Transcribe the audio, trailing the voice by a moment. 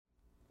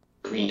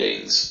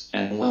Greetings,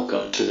 and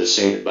welcome to the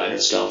Saved by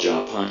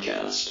Nostalgia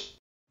podcast.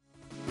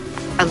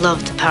 I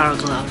love the Power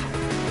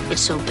Glove. It's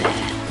so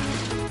bad.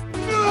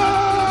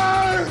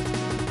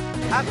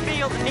 I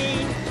feel the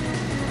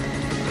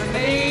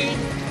need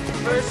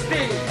for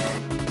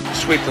speed.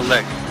 Sweep the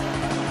leg.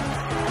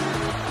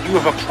 You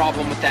have a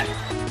problem with that?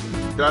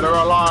 Dead or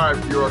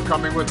alive, you are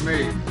coming with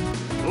me.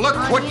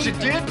 Look what you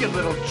did, you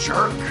little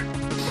jerk.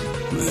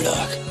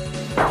 Murdoch.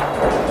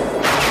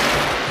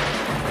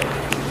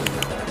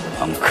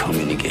 I'm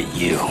coming to get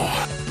you.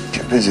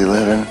 Get busy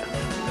living.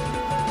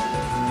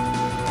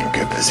 Or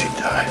get busy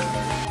dying.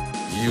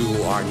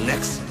 You are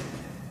next.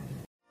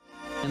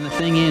 And the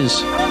thing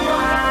is,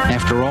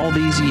 after all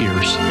these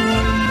years,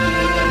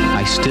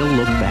 I still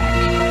look back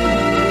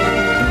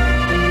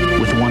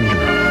with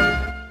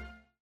wonder.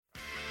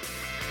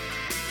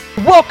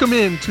 Welcome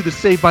in to the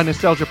Saved by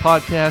Nostalgia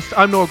podcast.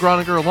 I'm Noah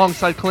Groninger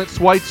alongside Clint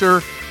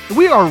Schweitzer.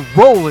 We are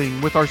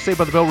rolling with our Saved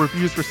by the Bell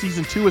reviews for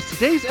Season 2 as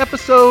today's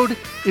episode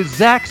is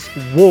Zach's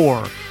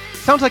War.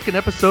 Sounds like an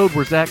episode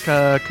where Zach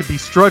could be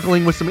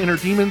struggling with some inner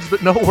demons,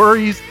 but no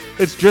worries.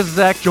 It's just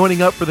Zach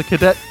joining up for the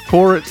cadet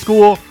corps at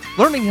school,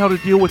 learning how to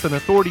deal with an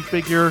authority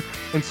figure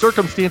and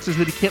circumstances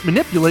that he can't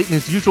manipulate in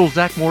his usual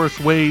Zach Morris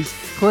ways.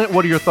 Clint,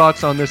 what are your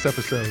thoughts on this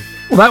episode?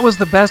 Well, that was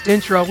the best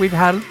intro we've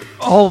had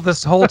all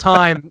this whole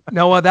time,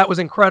 Noah. That was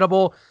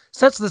incredible.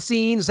 Sets the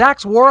scene.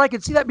 Zach's War, I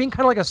could see that being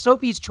kind of like a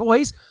Sophie's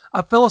Choice,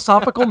 a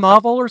philosophical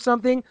novel or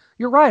something.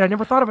 You're right. I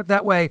never thought of it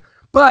that way.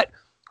 But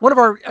one of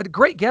our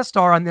great guest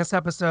star on this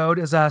episode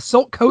is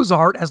Silk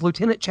Cozart as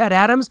Lieutenant Chet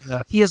Adams.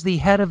 Yes. He is the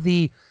head of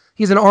he's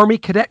an Army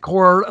Cadet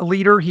Corps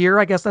leader here.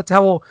 I guess that's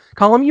how we'll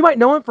call him. You might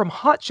know him from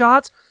Hot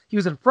Shots. He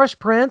was in Fresh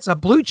Prince,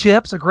 Blue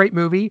Chips, a great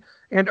movie,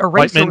 and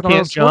Eraser with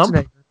Arnold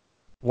Schwarzenegger.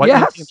 White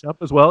Men Can't Jump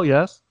as well,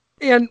 yes.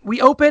 And we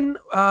open,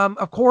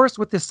 of course,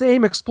 with the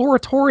same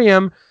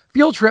Exploratorium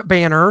field trip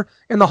banner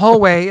in the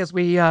hallway as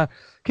we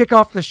kick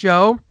off the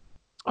show.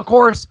 Of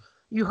course,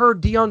 you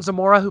heard Dion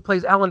Zamora, who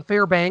plays Alan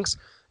Fairbanks,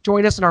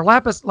 join us in our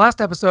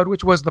last episode,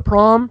 which was The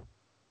Prom.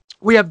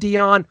 We have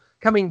Dion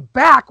coming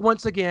back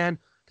once again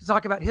to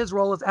talk about his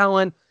role as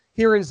Alan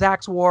here in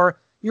Zach's War.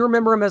 You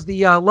remember him as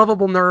the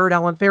lovable nerd,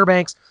 Alan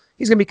Fairbanks.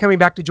 He's going to be coming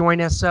back to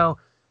join us. So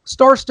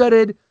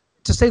star-studded,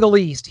 to say the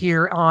least,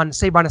 here on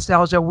Saved by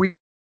Nostalgia.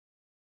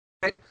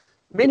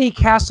 Many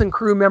cast and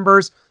crew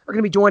members are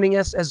going to be joining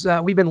us as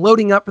we've been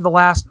loading up for the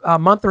last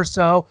month or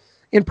so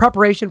in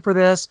preparation for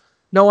this.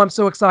 No, I'm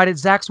so excited.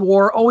 Zach's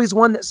War, always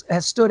one that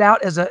has stood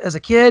out as a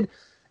kid.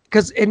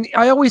 And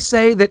I always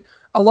say that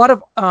a lot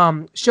of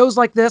shows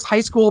like this,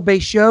 high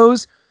school-based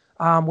shows,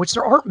 which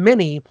there aren't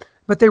many,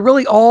 but they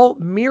really all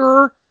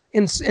mirror,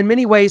 in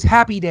many ways,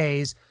 Happy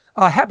Days.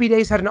 Happy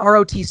Days had an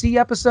ROTC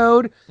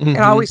episode, and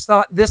I always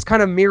thought this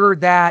kind of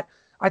mirrored that.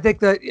 I think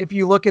that if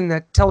you look in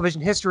the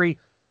television history,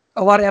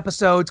 a lot of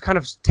episodes kind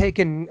of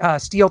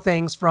steal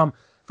things from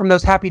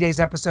those Happy Days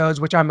episodes,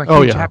 which I'm a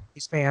huge Happy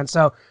Days fan.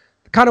 So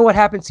kind of what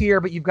happens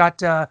here, but you've got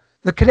the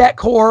Cadet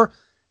Corps.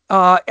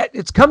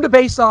 It's come to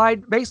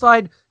Bayside.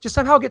 Bayside just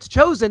somehow gets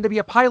chosen to be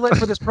a pilot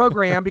for this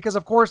program because,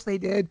 of course, they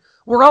did.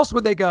 Where else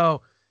would they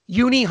go?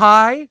 Uni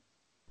High?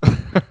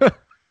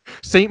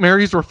 St.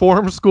 Mary's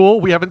Reform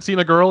School. We haven't seen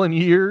a girl in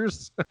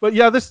years. But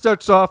yeah, this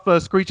starts off,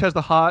 Screech has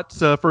the hots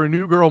for a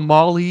new girl,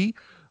 Molly,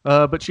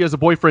 but she has a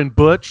boyfriend,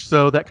 Butch,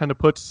 so that kind of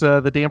puts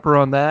the damper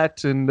on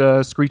that,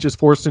 and Screech is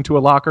forced into a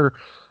locker.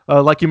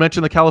 Like you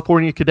mentioned, the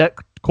California Cadet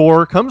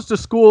Corps comes to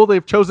school.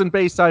 They've chosen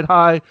Bayside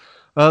High.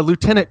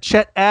 Lieutenant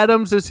Chet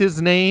Adams is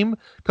his name,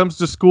 comes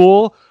to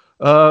school.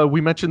 We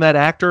mentioned that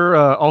actor.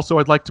 Also,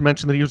 I'd like to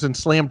mention that he was in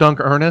Slam Dunk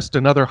Ernest,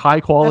 another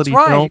high-quality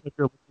film, if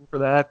you're looking for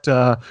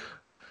that.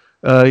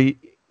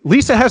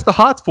 Lisa has the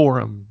hots for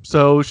him,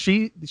 so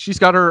she's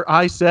got her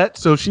eye set,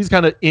 so she's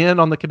kind of in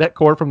on the Cadet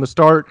Corps from the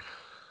start.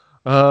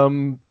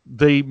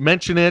 They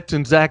mention it,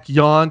 and Zach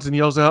yawns and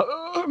yells out,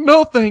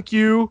 "No, thank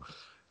you."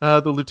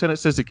 The lieutenant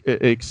says,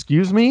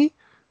 "Excuse me?"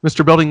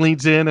 Mr. Belding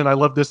leads in, and I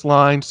love this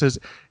line, says,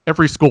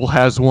 "Every school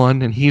has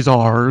one, and he's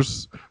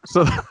ours."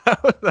 So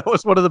that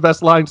was one of the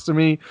best lines to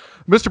me.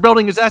 Mr.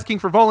 Belding is asking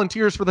for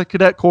volunteers for the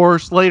Cadet Corps.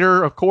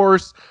 Slater, of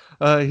course,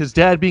 his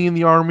dad being in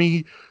the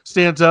Army,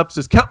 stands up,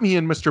 says, "Count me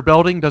in, Mr.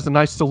 Belding," does a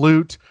nice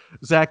salute.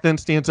 Zach then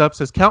stands up,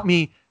 says, "Count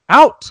me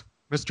out,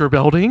 Mr.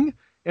 Belding."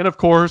 And, of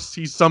course,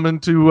 he's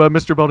summoned to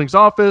Mr. Belding's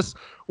office,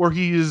 where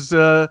he is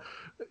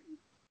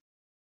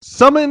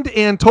summoned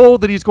and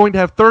told that he's going to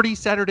have 30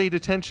 Saturday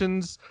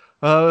detentions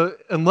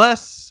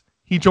unless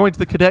he joins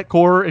the Cadet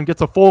Corps and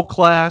gets a full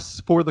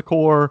class for the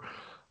Corps.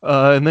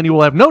 And then he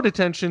will have no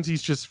detentions.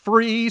 He's just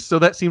free, so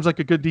that seems like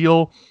a good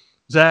deal.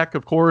 Zach,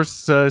 of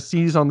course,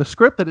 sees on the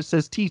script that it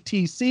says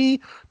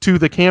TTC to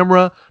the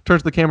camera,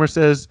 turns to the camera,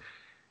 says,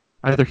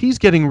 "Either he's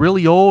getting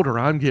really old or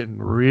I'm getting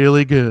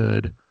really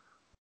good."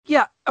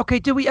 Yeah. Okay.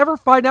 Did we ever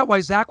find out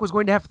why Zach was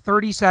going to have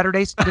 30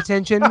 Saturday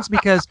detentions?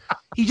 Because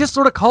he just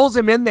sort of calls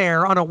him in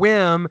there on a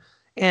whim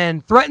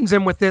and threatens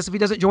him with this if he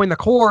doesn't join the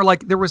Corps.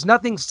 Like, there was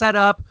nothing set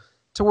up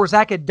to where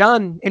Zach had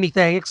done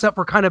anything except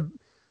for kind of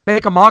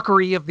make a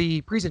mockery of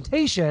the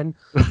presentation.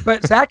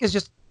 But Zach is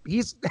just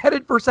he's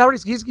headed for Saturday.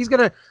 He's going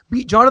to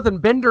beat Jonathan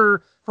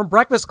Bender from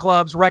Breakfast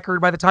Club's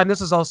record by the time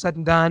this is all said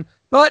and done.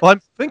 But well,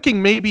 I'm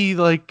thinking maybe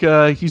like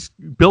he's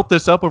built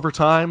this up over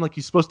time. Like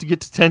he's supposed to get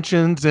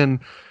detentions, and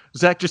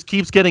Zach just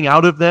keeps getting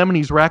out of them, and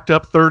he's racked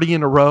up 30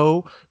 in a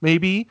row.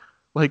 Maybe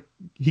like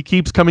he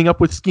keeps coming up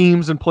with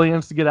schemes and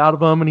plans to get out of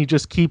them, and he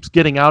just keeps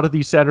getting out of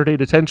these Saturday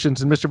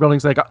detentions. And Mr.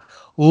 Belding's like,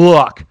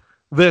 look,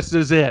 this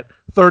is it.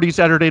 30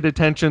 Saturday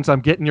detentions.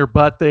 I'm getting your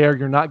butt there.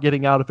 You're not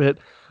getting out of it.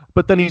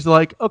 But then he's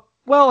like, oh,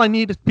 well, I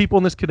need people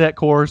in this cadet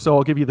corps, so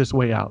I'll give you this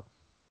way out.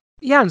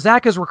 Yeah, and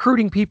Zach is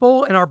recruiting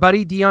people, and our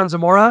buddy Dion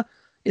Zamora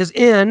is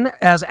in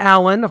as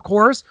Alan, of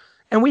course.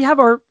 And we have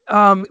our,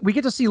 we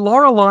get to see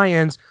Laura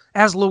Lyons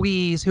as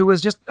Louise, who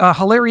is just a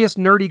hilarious,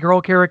 nerdy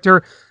girl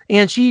character.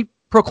 And she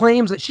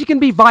proclaims that she can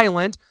be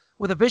violent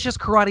with a vicious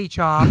karate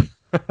chop.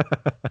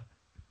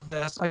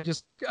 That's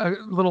just a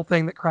little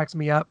thing that cracks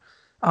me up.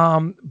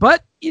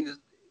 But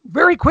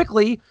very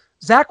quickly,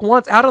 Zach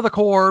wants out of the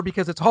Corps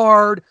because it's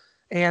hard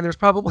and there's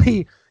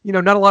probably,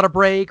 not a lot of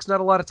breaks, not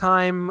a lot of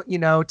time,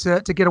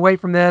 to get away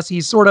from this.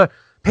 He's sort of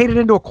painted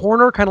into a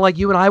corner, kind of like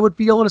you and I would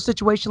feel in a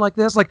situation like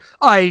this. Like,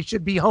 I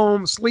should be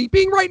home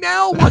sleeping right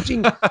now,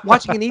 watching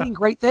and eating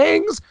great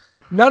things.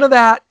 None of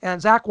that.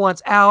 And Zach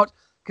wants out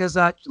because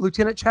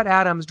Lieutenant Chet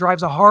Adams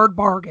drives a hard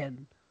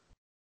bargain.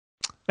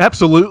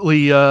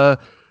 Absolutely.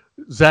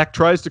 Zach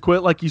tries to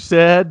quit, like you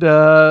said,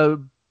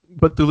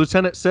 but the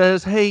lieutenant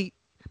says, hey,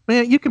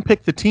 man, you can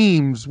pick the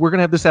teams. We're going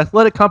to have this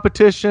athletic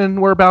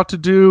competition we're about to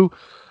do.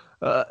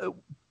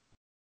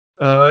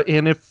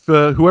 And if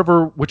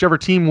whichever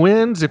team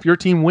wins, if your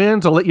team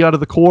wins, I'll let you out of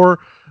the Corps.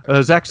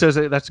 Zach says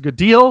that's a good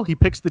deal. He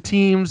picks the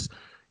teams.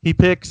 He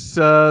picks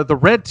the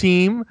red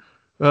team,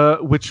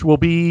 which will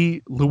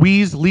be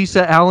Louise,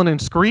 Lisa, Alan,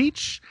 and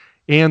Screech.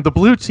 And the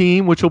blue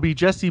team, which will be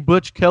Jesse,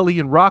 Butch, Kelly,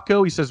 and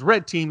Rocco. He says,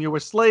 red team, you're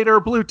with Slater.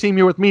 Blue team,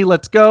 you're with me.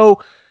 Let's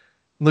go.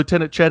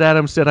 Lieutenant Chet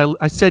Adams said,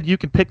 I said you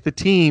can pick the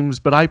teams,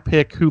 but I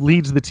pick who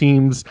leads the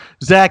teams.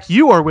 Zach,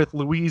 you are with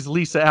Louise,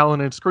 Lisa,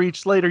 Alan, and Screech.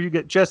 Slater, you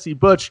get Jesse,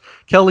 Butch,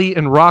 Kelly,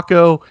 and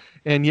Rocco.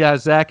 And yeah,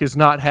 Zach is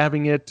not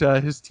having it.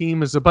 His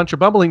team is a bunch of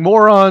bumbling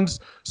morons.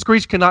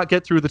 Screech cannot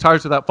get through the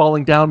tires without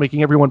falling down,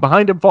 making everyone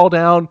behind him fall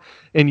down.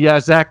 And yeah,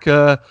 Zach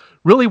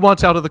really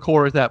wants out of the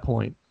Corps at that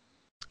point.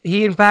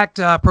 He, in fact,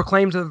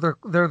 proclaims that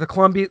they're the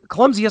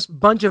clumsiest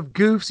bunch of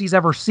goofs he's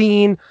ever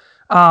seen.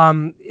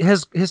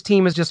 His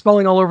team is just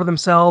falling all over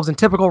themselves in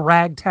typical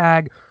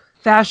ragtag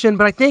fashion.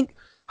 But I think,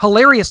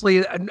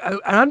 hilariously, an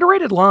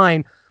underrated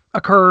line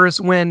occurs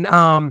when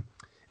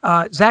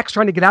Zach's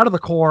trying to get out of the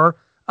Corps.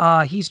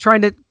 He's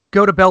trying to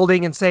go to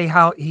Belding and say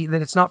that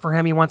it's not for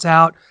him. He wants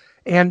out.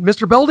 And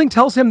Mr. Belding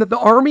tells him that the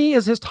Army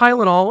is his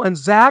Tylenol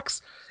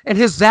and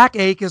his Zach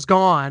ache is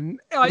gone.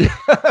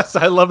 Yes,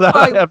 I love that.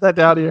 I have that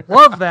down here.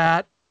 Love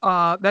that.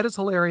 That is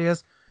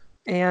hilarious.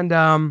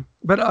 And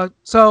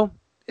so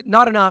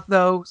not enough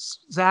though.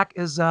 Zach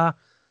is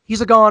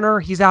he's a goner.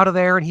 He's out of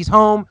there and he's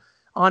home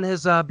on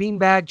his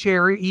beanbag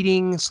chair,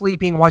 eating,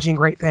 sleeping, watching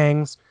great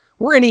things,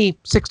 where any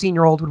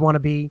 16-year-old would want to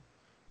be.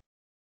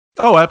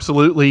 Oh,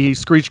 absolutely.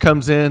 Screech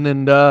comes in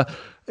and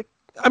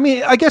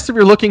I guess if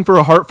you're looking for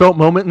a heartfelt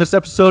moment in this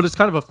episode, it's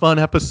kind of a fun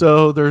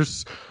episode.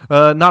 There's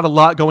not a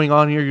lot going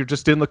on here. You're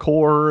just in the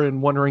Corps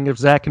and wondering if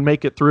Zach can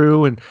make it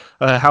through and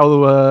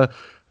how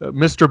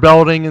Mr.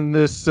 Belding and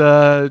this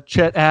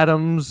Chet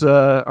Adams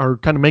are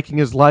kind of making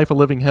his life a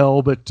living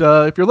hell. But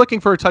if you're looking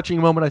for a touching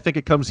moment, I think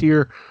it comes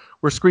here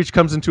where Screech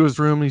comes into his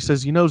room and he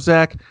says,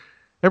 Zach,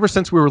 ever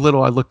since we were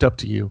little, I looked up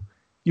to you.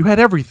 You had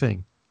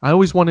everything. I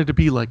always wanted to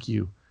be like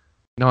you.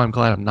 Now I'm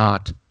glad I'm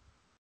not.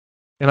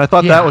 And I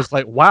thought that was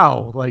like,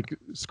 wow, like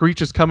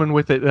Screech is coming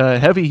with it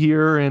heavy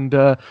here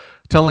and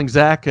telling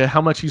Zach how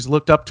much he's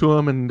looked up to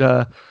him and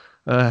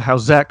how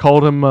Zach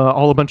called him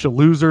all a bunch of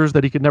losers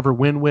that he could never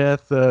win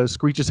with.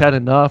 Screech has had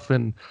enough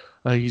and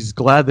he's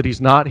glad that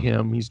he's not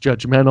him. He's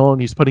judgmental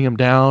and he's putting him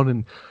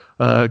down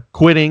and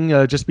quitting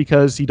just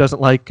because he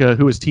doesn't like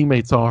who his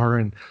teammates are.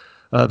 And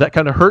that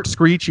kind of hurt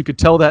Screech. You could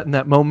tell that in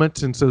that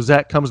moment. And so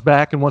Zach comes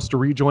back and wants to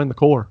rejoin the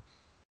Corps.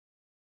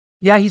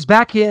 Yeah, he's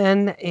back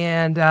in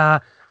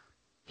and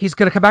he's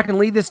going to come back and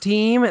lead this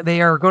team.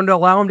 They are going to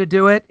allow him to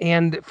do it.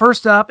 And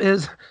first up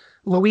is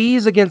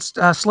Louise against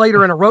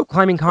Slater in a rope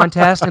climbing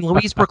contest. And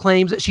Louise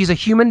proclaims that she's a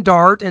human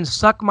dart and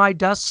suck my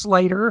dust,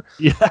 Slater.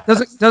 Yeah.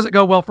 Doesn't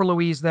go well for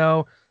Louise,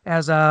 though,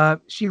 as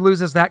she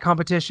loses that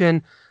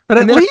competition. But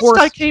at least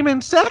I came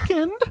in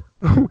second.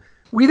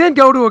 We then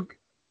go to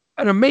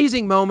an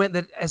amazing moment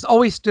that has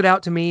always stood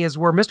out to me is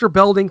where Mr.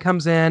 Belding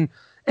comes in,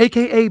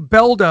 a.k.a.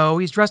 Beldo.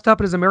 He's dressed up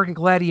as American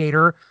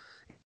Gladiator.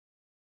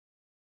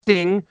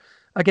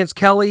 Against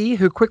Kelly,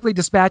 who quickly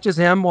dispatches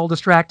him while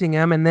distracting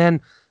him. And then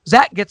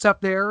Zach gets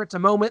up there. It's a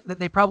moment that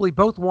they probably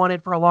both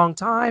wanted for a long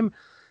time.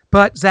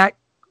 But Zach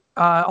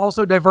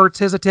also diverts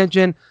his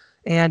attention,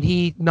 and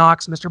he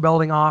knocks Mr.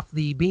 Belding off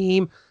the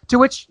beam, to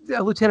which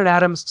Lieutenant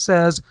Adams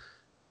says,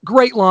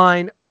 great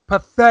line,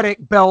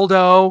 pathetic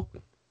Beldo.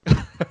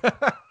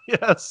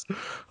 Yes.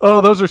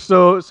 Oh, those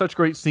are such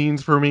great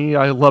scenes for me.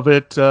 I love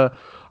it.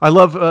 I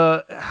love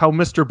how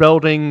Mr.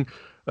 Belding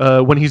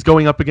when he's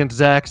going up against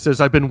Zach,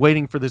 says, "I've been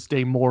waiting for this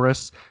day,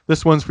 Morris.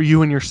 This one's for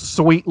you and your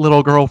sweet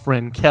little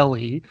girlfriend,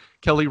 Kelly."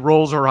 Kelly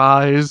rolls her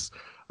eyes,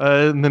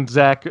 and then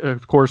Zach,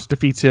 of course,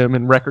 defeats him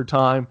in record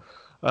time.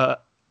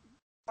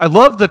 I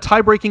love the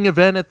tie-breaking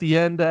event at the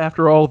end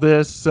after all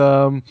this.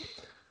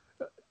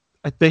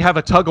 They have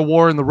a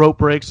tug-of-war in the rope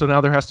break, so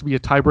now there has to be a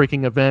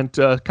tie-breaking event.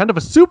 Kind of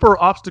a super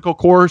obstacle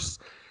course,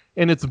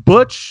 and it's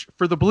Butch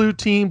for the blue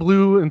team,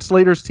 Blue and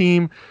Slater's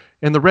team.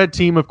 And the red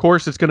team, of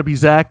course, it's going to be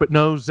Zach, but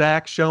no,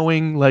 Zach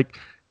showing, like,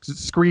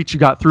 Screech, you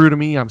got through to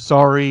me. I'm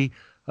sorry.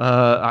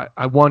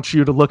 I want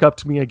you to look up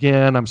to me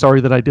again. I'm sorry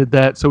that I did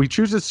that. So he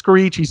chooses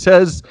Screech. He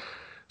says,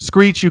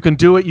 Screech, you can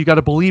do it. You got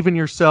to believe in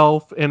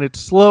yourself. And it's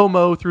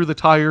slow-mo through the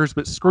tires,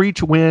 but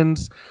Screech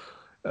wins.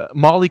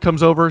 Molly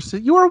comes over, says,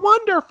 "You are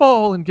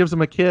wonderful," and gives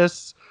him a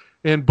kiss.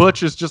 And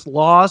Butch is just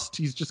lost.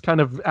 He's just kind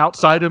of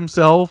outside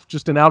himself,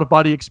 just an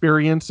out-of-body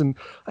experience. And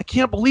I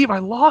can't believe I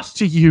lost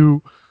to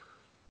you.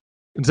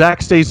 And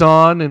Zach stays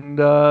on,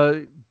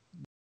 and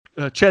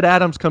Chet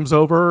Adams comes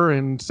over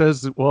and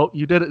says, "Well,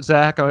 you did it,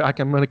 Zach.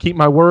 I'm going to keep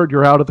my word.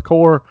 You're out of the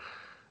Corps."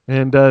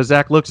 And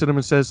Zach looks at him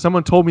and says,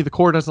 "Someone told me the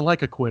Corps doesn't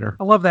like a quitter."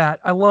 I love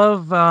that. I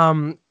love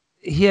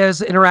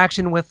his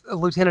interaction with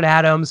Lieutenant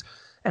Adams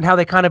and how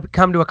they kind of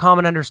come to a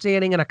common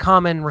understanding and a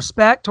common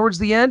respect towards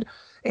the end.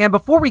 And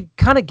before we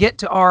kind of get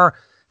to our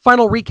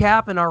final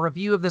recap and our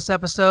review of this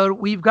episode,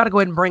 we've got to go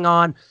ahead and bring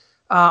on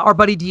our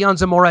buddy Dion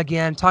Zamora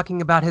again,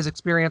 talking about his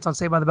experience on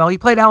Saved by the Bell. He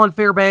played Alan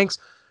Fairbanks.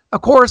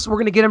 Of course, we're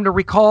going to get him to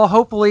recall,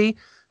 hopefully,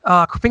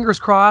 fingers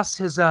crossed,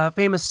 his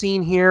famous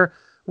scene here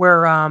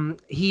where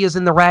he is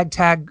in the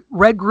ragtag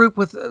red group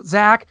with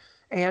Zach,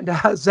 and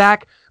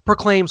Zach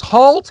proclaims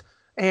halt,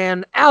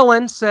 and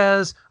Alan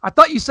says, "I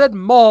thought you said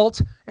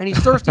malt," and he's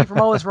thirsty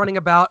from all this running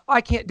about. I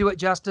can't do it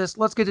justice.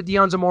 Let's get to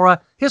Dion Zamora,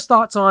 his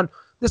thoughts on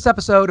this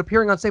episode,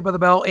 appearing on Saved by the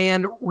Bell,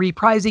 and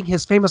reprising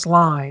his famous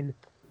line.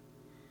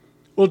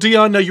 Well,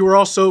 Dion, you were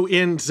also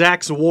in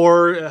Zach's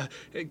War.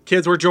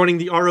 Kids were joining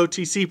the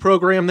ROTC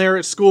program there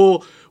at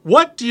school.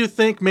 What do you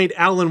think made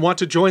Alan want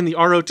to join the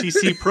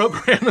ROTC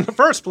program in the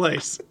first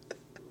place?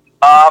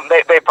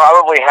 They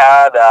probably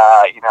had,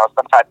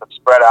 some type of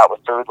spread out with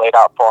food laid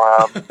out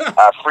for them.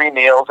 Free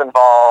meals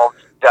involved.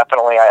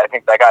 Definitely, I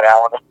think that got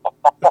Alan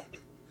involved.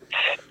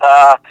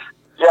 That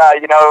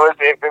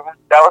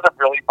was a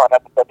really fun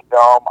episode to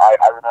film.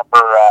 I remember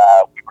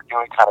we were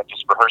doing kind of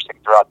just rehearsing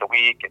throughout the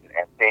week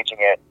and staging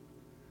it.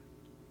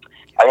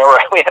 I remember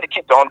we had to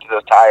keep going through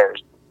those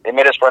tires. They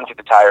made us run through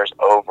the tires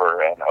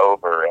over and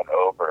over and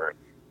over.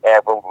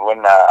 And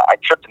when I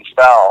tripped and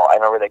fell, I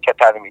remember they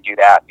kept having me do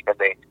that because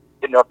they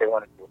didn't know if they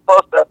wanted to do a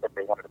close-up, if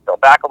they wanted to fill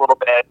back a little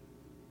bit.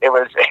 It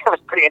was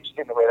pretty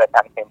interesting the way that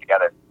kind of came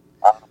together.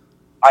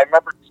 I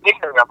remember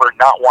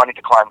not wanting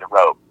to climb the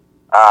rope.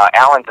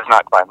 Alan does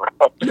not climb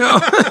rope. No,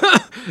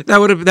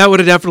 that would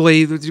have definitely.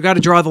 You got to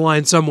draw the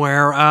line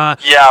somewhere.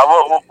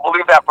 We'll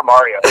leave that for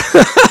Mario.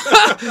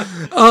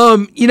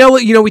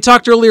 We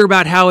talked earlier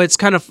about how it's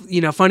kind of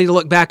funny to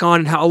look back on,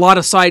 and how a lot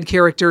of side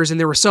characters, and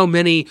there were so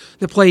many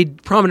that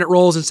played prominent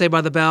roles in Saved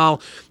by the Bell,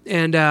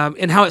 and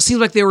how it seems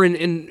like they were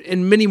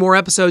in many more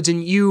episodes,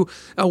 and you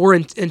were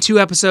in 2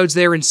 episodes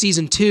there in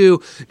season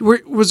 2.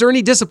 Was there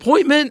any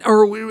disappointment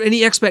or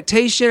any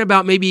expectation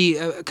about maybe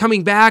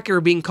coming back or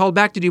being called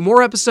back to do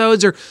more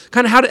episodes, or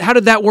kind of how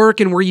did that work,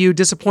 and were you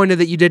disappointed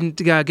that you didn't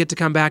get to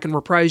come back and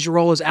reprise your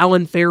role as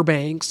Alan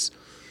Fairbanks?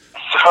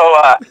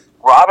 So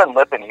Robin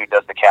Lippin, who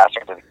does the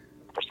casting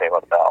for Saved by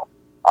the Bell,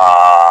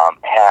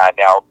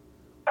 now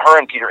her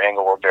and Peter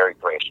Engel were very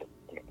gracious.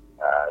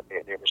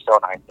 They were so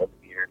nice over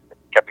the years.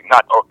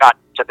 Not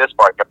to this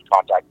part, kept in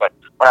contact, but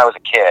when I was a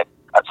kid,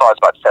 until I was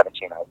about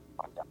 17, I was in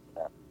contact with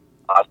them.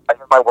 I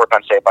did my work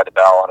on Saved by the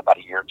Bell, and about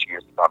a year or 2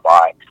 years had gone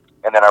by.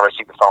 And then I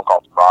received a phone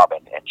call from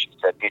Robin, and she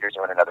said, "Peter's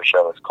doing another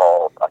show. It's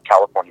called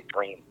California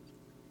Dreams.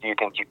 Do you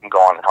think you can go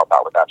on and help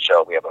out with that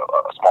show? We have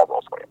a small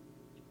role for you."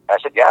 And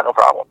I said, "Yeah, no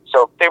problem."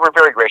 So they were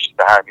very gracious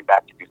to hire me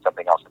back to do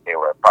something else that they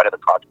were proud of the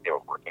project they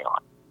were working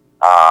on.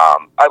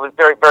 I was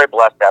very, very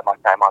blessed to have my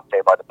time on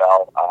Saved by the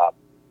Bell.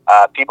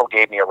 People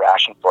gave me a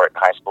ration for it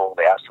in high school.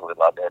 They absolutely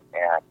loved it.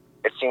 And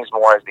it seems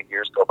more as the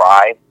years go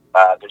by,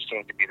 there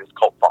seems to be this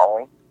cult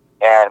following.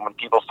 And when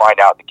people find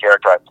out the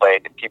character I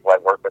played, the people I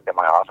work with in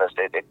my office,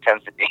 it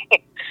tends to be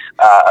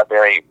a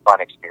very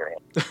fun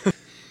experience.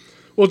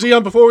 Well,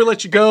 Dion, before we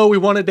let you go, we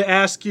wanted to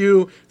ask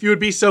you if you would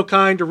be so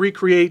kind to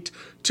recreate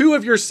 2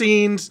 of your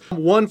scenes,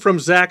 one from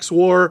Zach's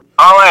War.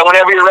 All right,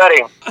 whenever you're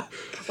ready.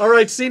 All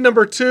right, scene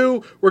number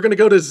 2, we're going to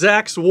go to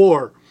Zach's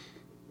War.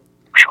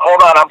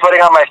 Hold on, I'm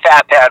putting on my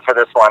fat pad for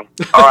this one.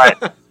 All right,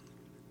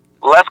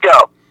 let's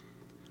go.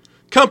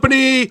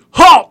 Company,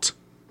 halt!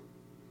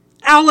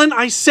 Alan,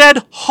 I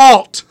said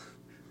halt.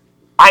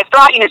 I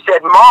thought you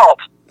said malt.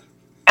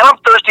 And I'm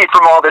thirsty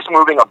from all this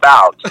moving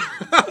about.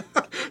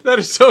 That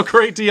is so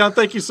great, Dion.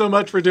 Thank you so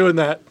much for doing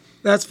that.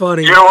 That's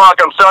funny. You're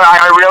welcome. Sorry,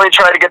 I really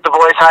tried to get the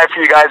voice high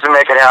for you guys and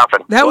make it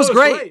happen. That was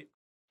great.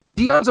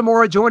 Dion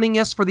Zamora joining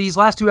us for these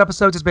last 2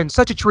 episodes has been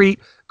such a treat.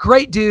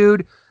 Great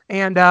dude.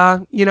 And,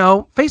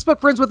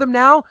 Facebook friends with him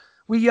now.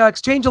 We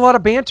exchange a lot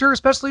of banter,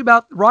 especially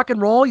about rock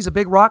and roll. He's a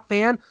big rock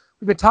fan.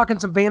 We've been talking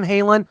some Van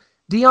Halen.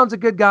 Dion's a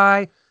good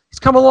guy. He's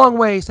come a long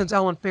way since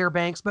Alan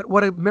Fairbanks, but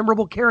what a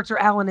memorable character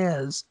Alan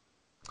is.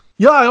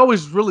 Yeah, I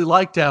always really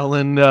liked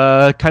Alan,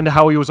 kind of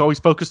how he was always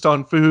focused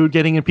on food,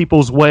 getting in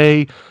people's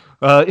way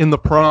in the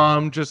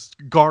prom, just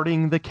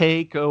guarding the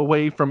cake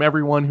away from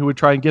everyone who would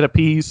try and get a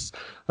piece.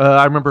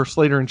 I remember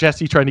Slater and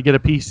Jesse trying to get a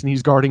piece, and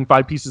he's guarding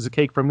 5 pieces of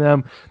cake from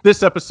them.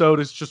 This episode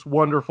is just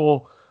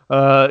wonderful.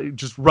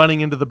 Just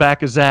running into the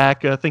back of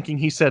Zach, thinking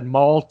he said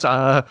malt.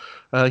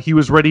 He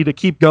was ready to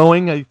keep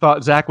going. I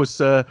thought Zach was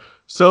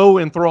so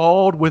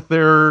enthralled with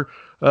their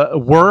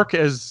work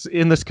as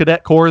in this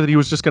cadet corps that he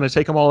was just going to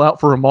take them all out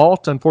for a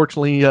malt.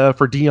 Unfortunately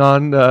for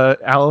Dion,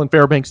 Alan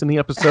Fairbanks in the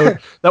episode,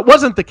 that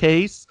wasn't the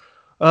case.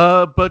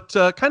 But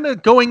kind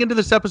of going into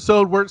this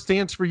episode where it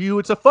stands for you,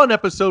 it's a fun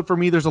episode for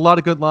me. There's a lot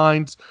of good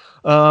lines.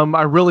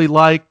 I really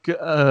like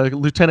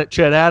Lieutenant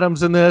Chet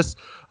Adams in this.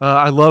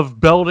 I love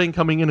Belding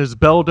coming in as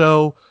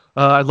Beldo.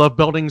 I love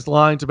Belding's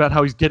lines about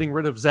how he's getting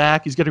rid of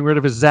Zach. He's getting rid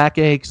of his Zach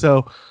ache.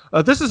 So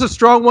this is a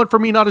strong one for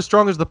me, not as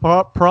strong as the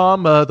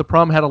prom. The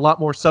prom had a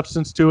lot more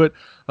substance to it,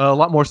 a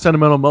lot more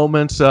sentimental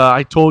moments.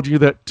 I told you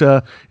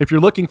that if you're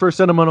looking for a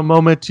sentimental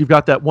moment, you've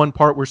got that one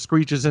part where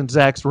Screech is in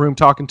Zach's room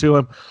talking to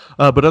him.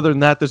 But other than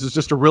that, this is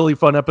just a really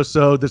fun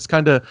episode that's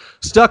kind of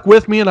stuck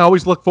with me, and I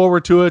always look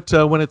forward to it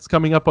when it's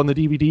coming up on the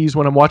DVDs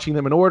when I'm watching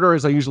them in order,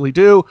 as I usually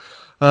do.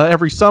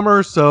 Every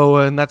summer,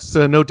 and that's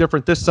no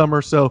different this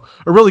summer. So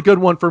a really good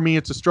one for me.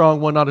 It's a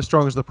strong one, not as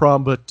strong as the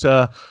prom, but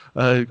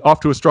off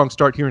to a strong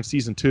start here in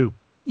season 2.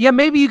 Yeah,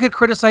 maybe you could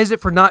criticize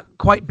it for not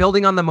quite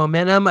building on the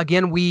momentum.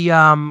 Again, we,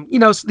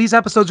 these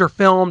episodes are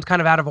filmed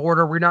kind of out of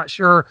order. We're not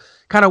sure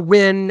kind of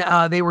when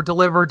they were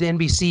delivered to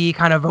NBC,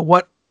 kind of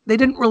what they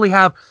didn't really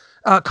have.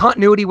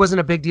 Continuity wasn't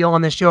a big deal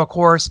on this show, of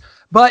course,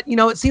 but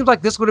it seems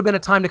like this would have been a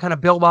time to kind of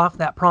build off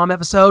that prom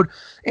episode.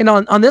 And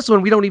on this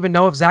one, we don't even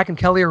know if Zach and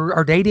Kelly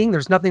are dating.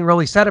 There's nothing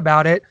really said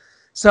about it.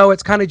 So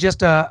it's kind of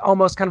just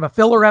almost kind of a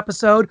filler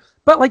episode,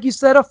 but like you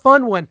said, a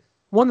fun one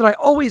that I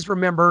always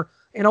remember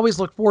and always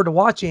look forward to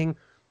watching.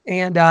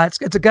 And it's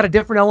got a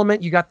different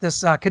element. You got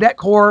this Cadet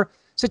Corps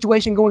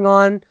situation going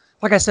on.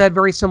 Like I said,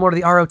 very similar to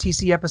the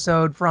ROTC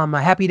episode from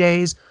Happy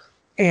Days.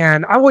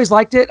 And I always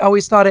liked it. I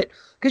always thought it,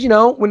 because,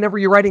 whenever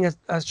you're writing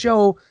a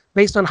show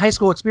based on high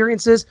school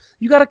experiences,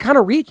 you got to kind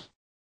of reach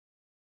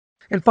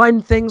and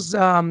find things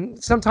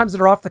sometimes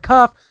that are off the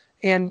cuff.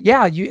 And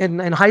yeah, you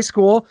in high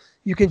school,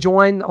 you can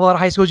join, a lot of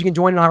high schools, you can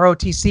join an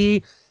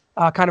ROTC,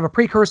 kind of a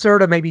precursor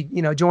to maybe,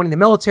 joining the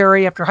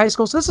military after high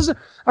school. So this is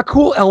a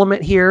cool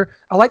element here.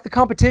 I like the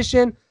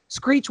competition.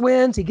 Screech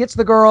wins. He gets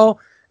the girl.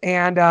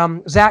 And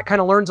Zach kind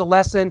of learns a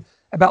lesson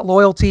about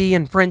loyalty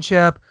and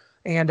friendship,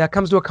 and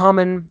comes to a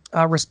common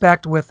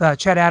respect with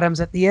Chet Adams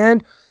at the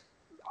end.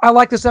 I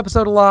like this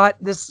episode a lot.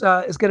 This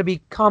is going to be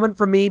common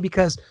for me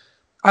because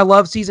I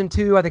love season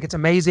 2. I think it's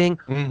amazing,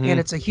 and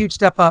it's a huge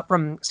step up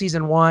from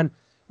season 1.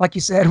 Like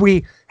you said,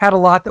 we had a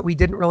lot that we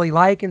didn't really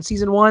like in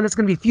season 1. It's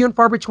going to be few and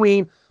far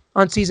between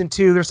on season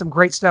 2. There's some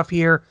great stuff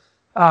here.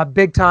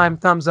 Big time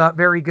thumbs up.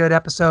 Very good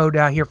episode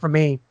here from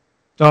me.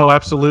 Oh,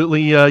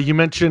 absolutely. You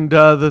mentioned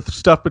the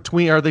stuff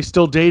between, are they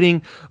still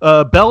dating?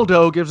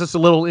 Beldo gives us a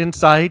little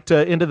insight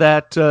into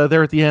that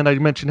there at the end. I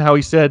mentioned how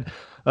he said,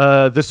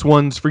 this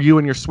one's for you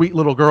and your sweet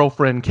little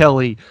girlfriend,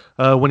 Kelly,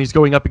 when he's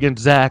going up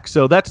against Zach.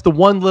 So that's the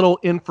one little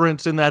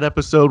inference in that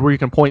episode where you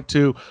can point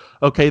to,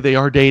 okay, they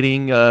are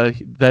dating.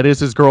 That is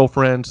his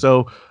girlfriend.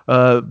 So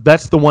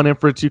that's the one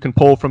inference you can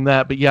pull from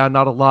that. But yeah,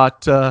 not a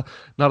lot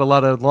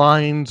of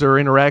lines or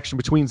interaction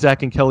between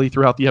Zach and Kelly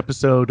throughout the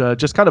episode.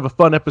 Just kind of a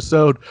fun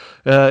episode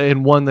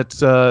and one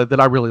that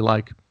I really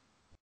like.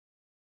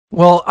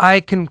 Well, I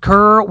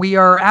concur. We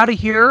are out of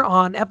here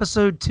on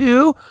episode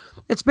 2.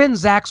 It's been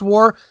Zach's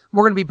War.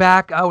 We're going to be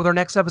back with our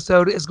next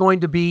episode. Is going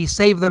to be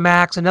Save the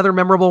Max, another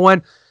memorable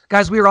one.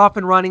 Guys, we are off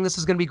and running. This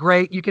is going to be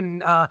great. You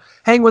can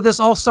hang with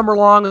us all summer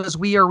long as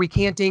we are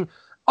recanting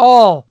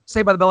all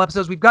Saved by the Bell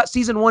episodes. We've got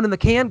season 1 in the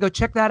can. Go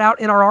check that out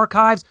in our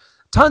archives.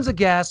 Tons of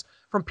guests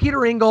from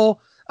Peter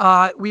Engel.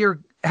 We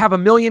have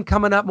 1 million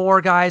coming up more,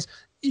 guys.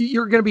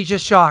 You're going to be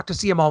just shocked to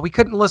see them all. We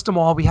couldn't list them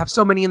all. We have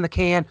so many in the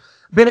can.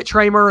 Bennett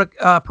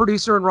Tramer,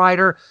 producer and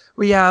writer.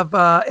 We have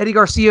Eddie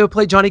Garcia, who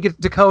played Johnny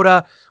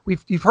Dakota.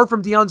 You've heard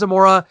from Dion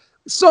Zamora.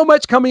 So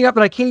much coming up,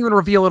 and I can't even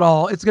reveal it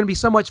all. It's going to be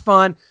so much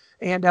fun.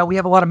 And we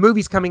have a lot of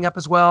movies coming up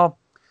as well,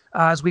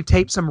 as we've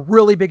taped some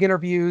really big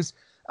interviews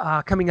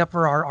coming up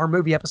for our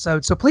movie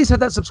episode. So please hit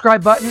that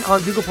subscribe button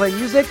on Google Play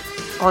Music,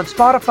 on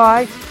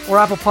Spotify, or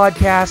Apple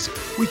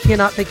Podcasts. We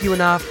cannot thank you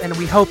enough, and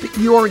we hope that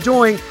you are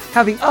enjoying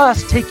having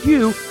us take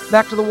you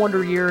back to the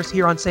wonder years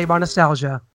here on Saved by Nostalgia.